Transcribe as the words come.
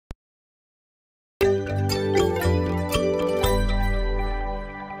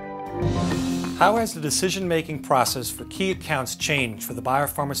How has the decision-making process for key accounts changed for the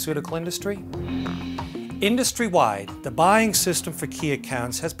biopharmaceutical industry? Industry-wide, the buying system for key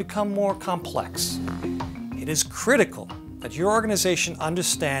accounts has become more complex. It is critical that your organization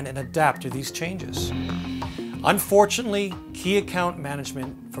understand and adapt to these changes. Unfortunately, key account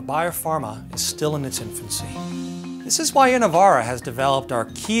management for biopharma is still in its infancy. This is why Innovara has developed our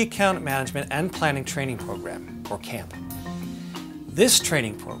Key Account Management and Planning Training Program, or KAMP. This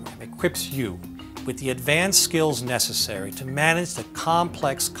training program equips you with the advanced skills necessary to manage the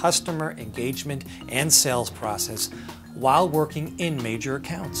complex customer engagement and sales process while working in major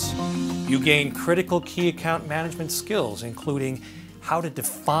accounts. You gain critical key account management skills, including how to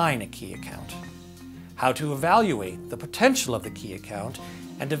define a key account, how to evaluate the potential of the key account,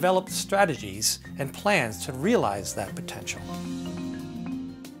 and develop strategies and plans to realize that potential.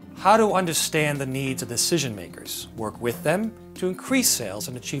 How to understand the needs of decision makers, work with them to increase sales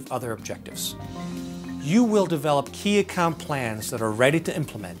and achieve other objectives. You will develop key account plans that are ready to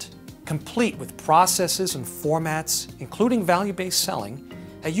implement, complete with processes and formats, including value-based selling,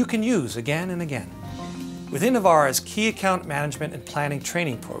 that you can use again and again. With Innovara's Key Account Management and Planning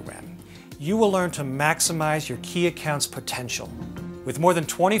Training Program, you will learn to maximize your key account's potential. With more than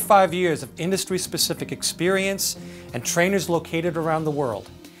 25 years of industry-specific experience and trainers located around the world,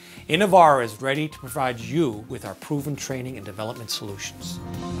 Innovara is ready to provide you with our proven training and development solutions.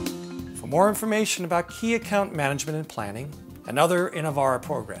 For more information about key account management and planning and other Innovara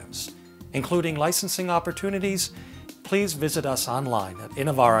programs, including licensing opportunities, please visit us online at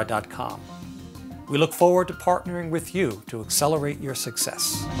innovara.com. We look forward to partnering with you to accelerate your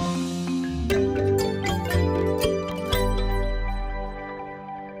success.